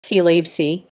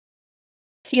Pielavesi.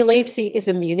 Pielavesi is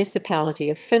a municipality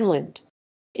of Finland.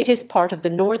 It is part of the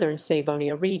Northern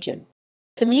Savonia region.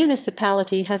 The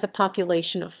municipality has a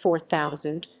population of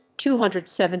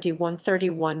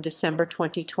 4,271 December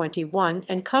 2021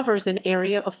 and covers an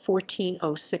area of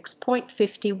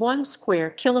 1406.51 square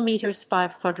kilometres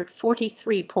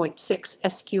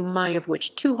 543.6 sq mi, of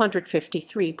which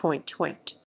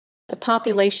 253.20. The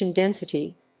population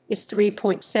density is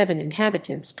 3.7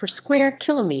 inhabitants per square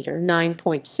kilometre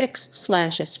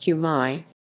 9.6/sq mi.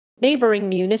 Neighbouring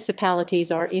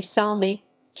municipalities are Iisalmi,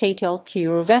 Keitele,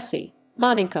 Kiuruvesi,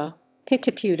 Maaninka,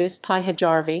 Pihtipudas,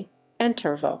 Pyhäjärvi, and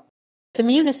Tervo. The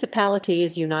municipality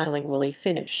is unilingually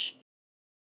Finnish.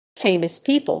 Famous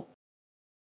people.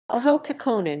 Urho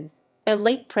Kekkonen, a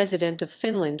late president of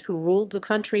Finland who ruled the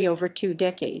country over 2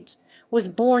 decades, was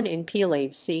born in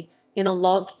Pielavesi in a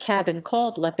log cabin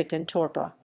called Lepikon.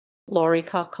 Lauri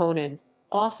Kekkonen,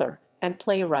 author and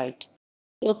playwright.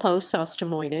 Ilpo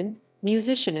Sostamoinen,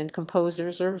 musician and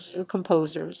composers.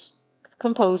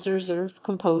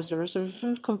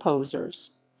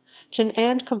 Jan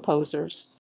and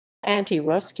composers. Antti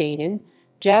Ruskanen,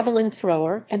 javelin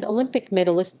thrower and Olympic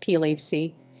medalist.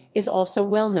 Pielavesi is also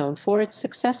well known for its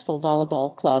successful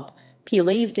volleyball club,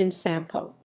 Pielaveden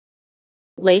Sampo.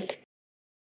 Lake.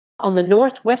 On the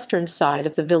northwestern side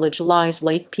of the village lies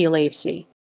Lake Pielavesi.